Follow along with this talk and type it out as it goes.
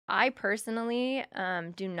I personally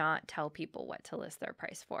do not tell people what to list their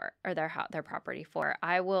price for or their property for.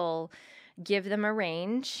 I will give them a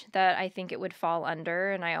range that I think it would fall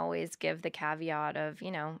under, and I always give the caveat of,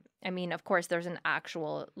 I mean, of course, there's an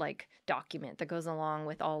actual like document that goes along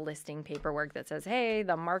with all listing paperwork that says, hey,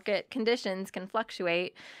 the market conditions can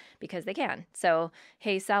fluctuate, because they can. So,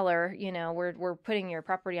 hey, seller, we're putting your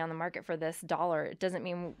property on the market for this dollar. It doesn't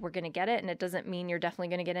mean we're going to get it, and it doesn't mean you're definitely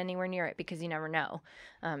going to get anywhere near it, because you never know.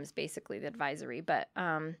 Is basically the advisory. But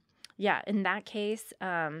yeah, in that case,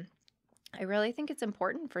 I really think it's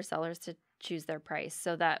important for sellers to choose their price,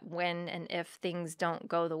 so that when and if things don't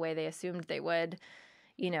go the way they assumed they would,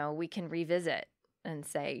 we can revisit and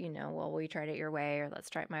say, well, we tried it your way, or let's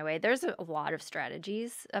try it my way. There's a lot of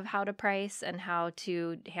strategies of how to price and how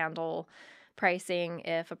to handle pricing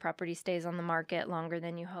if a property stays on the market longer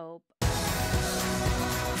than you hope.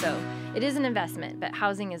 So it is an investment, but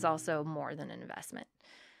housing is also more than an investment,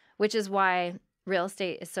 which is why real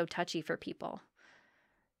estate is so touchy for people.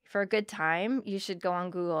 For a good time, you should go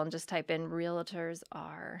on Google and just type in Realtors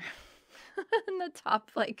are. And the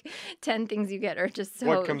top 10 things you get are just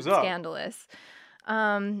so scandalous.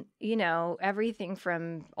 Everything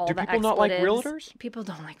from all the expletives. Do people not like realtors? People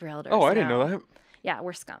don't like realtors. Oh, I didn't know that. Yeah,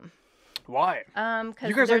 we're scum. Why? Because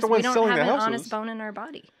you guys aren't the ones selling the houses. We don't have an honest bone in our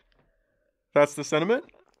body. That's the sentiment?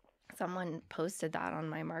 Someone posted that on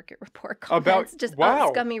my market report comments.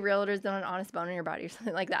 Scummy realtors don't have an honest bone in your body or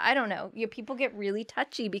something like that. I don't know. People get really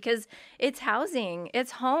touchy because it's housing.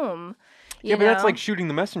 It's home. Yeah, but that's like shooting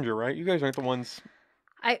the messenger, right? You guys aren't the ones...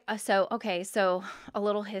 So a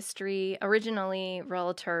little history. Originally,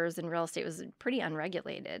 realtors and real estate was pretty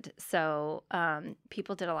unregulated. So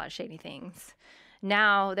people did a lot of shady things.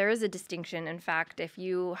 Now, there is a distinction. In fact, if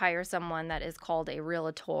you hire someone that is called a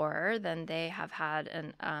realtor, then they have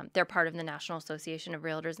had they're part of the National Association of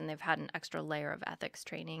Realtors, and they've had an extra layer of ethics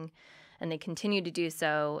training, and they continue to do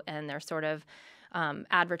so, and they're sort of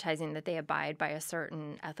advertising that they abide by a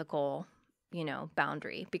certain ethical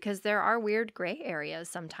boundary, because there are weird gray areas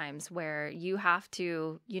sometimes where you have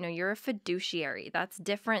to, you're a fiduciary. That's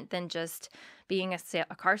different than just being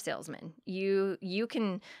a car salesman. You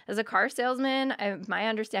can, as a car salesman,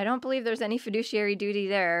 I don't believe there's any fiduciary duty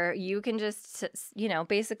there. You can just,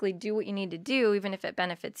 basically do what you need to do, even if it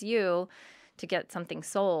benefits you, to get something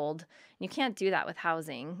sold. You can't do that with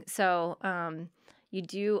housing. So, you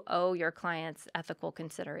do owe your clients ethical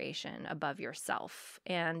consideration above yourself.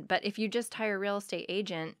 But if you just hire a real estate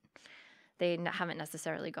agent, they haven't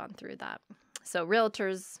necessarily gone through that. So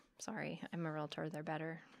realtors, sorry, I'm a realtor, they're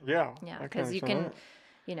better. Yeah. Yeah, because you can,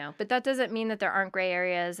 but that doesn't mean that there aren't gray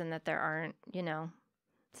areas and that there aren't,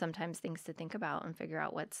 sometimes things to think about and figure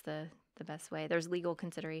out what's the best way. There's legal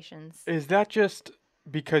considerations. Is that just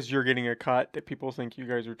because you're getting a cut that people think you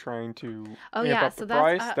guys are trying to amp up the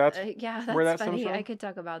price? That's where that funny. I could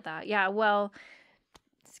talk about that. Yeah, well,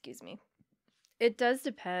 excuse me. It does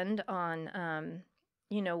depend on,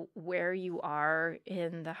 where you are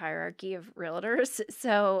in the hierarchy of realtors.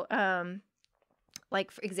 So,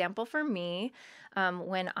 for example, for me,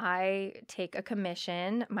 when I take a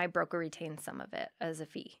commission, my broker retains some of it as a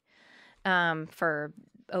fee for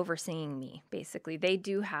overseeing me. Basically, they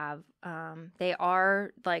do have they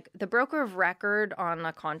are the broker of record on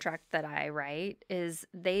a contract that I write. Is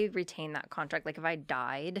they retain that contract. Like if I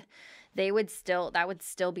died, that would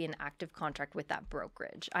still be an active contract with that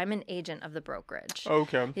brokerage. I'm an agent of the brokerage.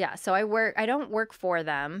 Okay. Yeah, so I don't work for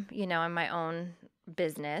them, in my own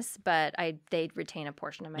business, but they retain a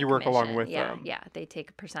portion of my commission. You work along with them. Yeah, they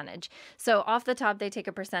take a percentage. So off the top, they take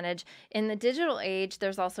a percentage. In the digital age,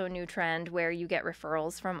 there's also a new trend where you get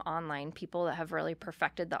referrals from online people that have really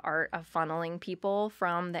perfected the art of funneling people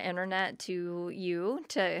from the internet to you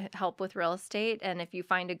to help with real estate. And if you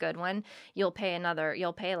find a good one, you'll pay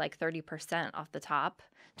like 30% off the top.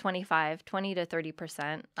 20 to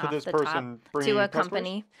 30% off the top to a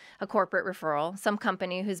company, a corporate referral, some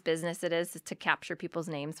company whose business it is to capture people's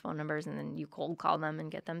names, phone numbers, and then you cold call them and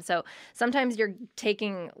get them. So sometimes you're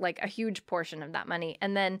taking a huge portion of that money,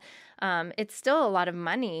 and then it's still a lot of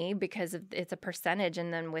money because it's a percentage,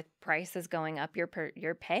 and then with prices going up, your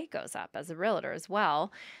pay goes up as a realtor as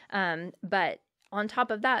well. But on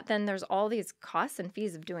top of that, then there's all these costs and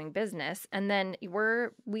fees of doing business. And then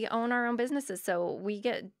we own our own businesses. So we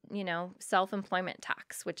get, self-employment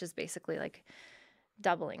tax, which is basically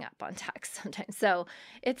doubling up on tax sometimes. So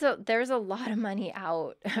there's a lot of money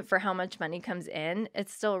out for how much money comes in.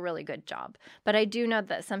 It's still a really good job. But I do know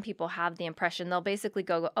that some people have the impression they'll basically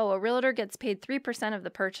go, oh, a realtor gets paid 3% of the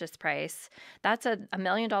purchase price. That's a $1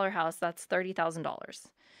 million house. That's $30,000.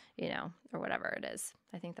 or whatever it is.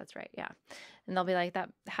 I think that's right. Yeah. And they'll be like that,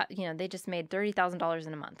 they just made $30,000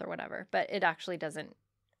 in a month or whatever, but it actually doesn't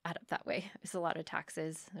add up that way. It's a lot of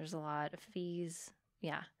taxes. There's a lot of fees.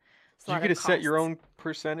 Yeah. It's a Do you lot get to of set your costs. own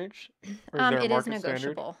percentage? Or is there a It is market standard?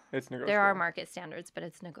 negotiable. It's negotiable. There are market standards, but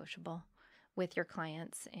it's negotiable with your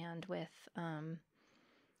clients and with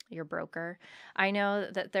your broker. I know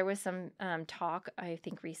that there was some talk, I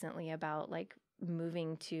think, recently about like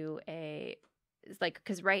moving to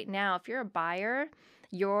because right now, if you're a buyer,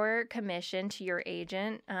 your commission to your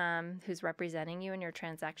agent who's representing you in your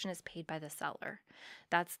transaction is paid by the seller.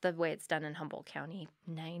 That's the way it's done in Humboldt County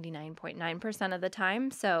 99.9% of the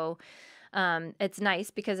time. So it's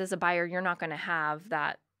nice because as a buyer, you're not going to have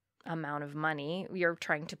that amount of money. You're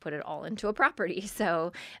trying to put it all into a property.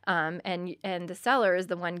 So and the seller is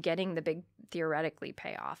the one getting the big theoretically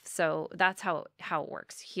payoff. So that's how it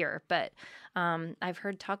works here. But I've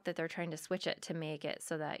heard talk that they're trying to switch it to make it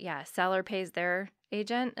so that seller pays their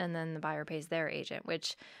agent and then the buyer pays their agent,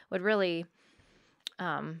 which would really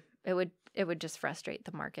it would just frustrate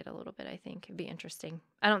the market a little bit. I think it'd be interesting.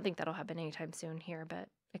 I don't think that'll happen anytime soon here, but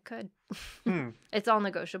it could. It's all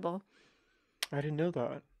negotiable. I didn't know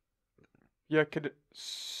that. Yeah,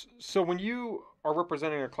 so when you are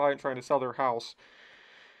representing a client trying to sell their house,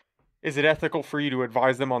 is it ethical for you to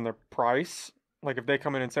advise them on their price? Like if they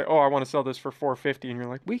come in and say, "Oh, I want to sell this for $450," and you're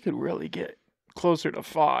like, "We could really get closer to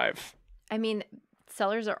 $5." I mean,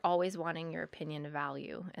 sellers are always wanting your opinion of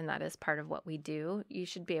value, and that is part of what we do. You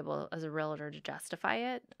should be able, as a realtor, to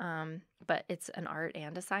justify it. But it's an art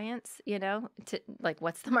and a science, to like,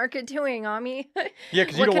 what's the market doing, Ami? Yeah,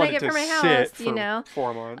 because you What don't can I want it get to for my sit house,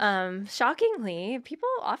 for 4 months. Shockingly, people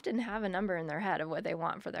often have a number in their head of what they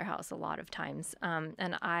want for their house a lot of times.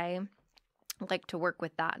 And I like to work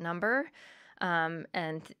with that number.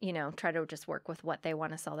 And try to just work with what they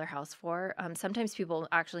want to sell their house for. Sometimes people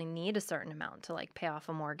actually need a certain amount to like pay off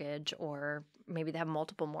a mortgage, or maybe they have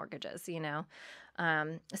multiple mortgages,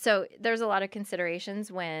 so there's a lot of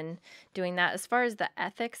considerations when doing that. As far as the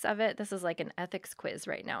ethics of it, this is like an ethics quiz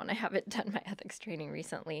right now, and I haven't done my ethics training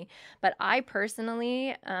recently, but I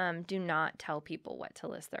personally do not tell people what to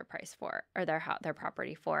list their price for or their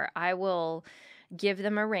property for. I will give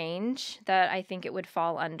them a range that I think it would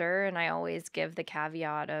fall under. And I always give the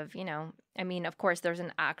caveat of, of course, there's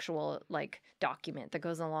an actual like document that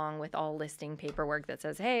goes along with all listing paperwork that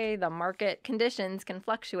says, hey, the market conditions can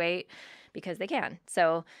fluctuate because they can.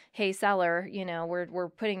 So, hey, seller, we're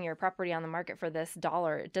putting your property on the market for this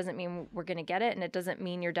dollar. It doesn't mean we're going to get it. And it doesn't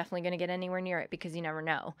mean you're definitely going to get anywhere near it because you never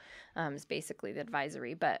know. It's basically the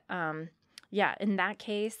advisory. But in that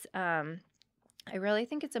case, I really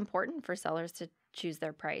think it's important for sellers to choose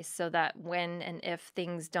their price so that when and if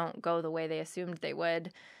things don't go the way they assumed they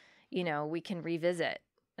would, we can revisit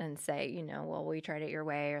and say, well, we tried it your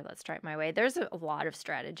way or let's try it my way. There's a lot of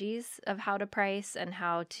strategies of how to price and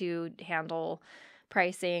how to handle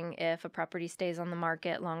pricing if a property stays on the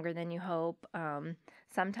market longer than you hope.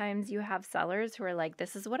 Sometimes you have sellers who are like,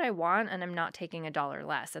 this is what I want and I'm not taking $1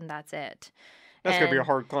 less, and that's it. That's going to be a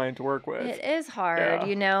hard client to work with. It is hard,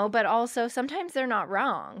 but also sometimes they're not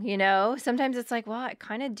wrong, Sometimes it's like, well, I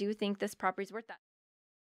kind of do think this property's worth that.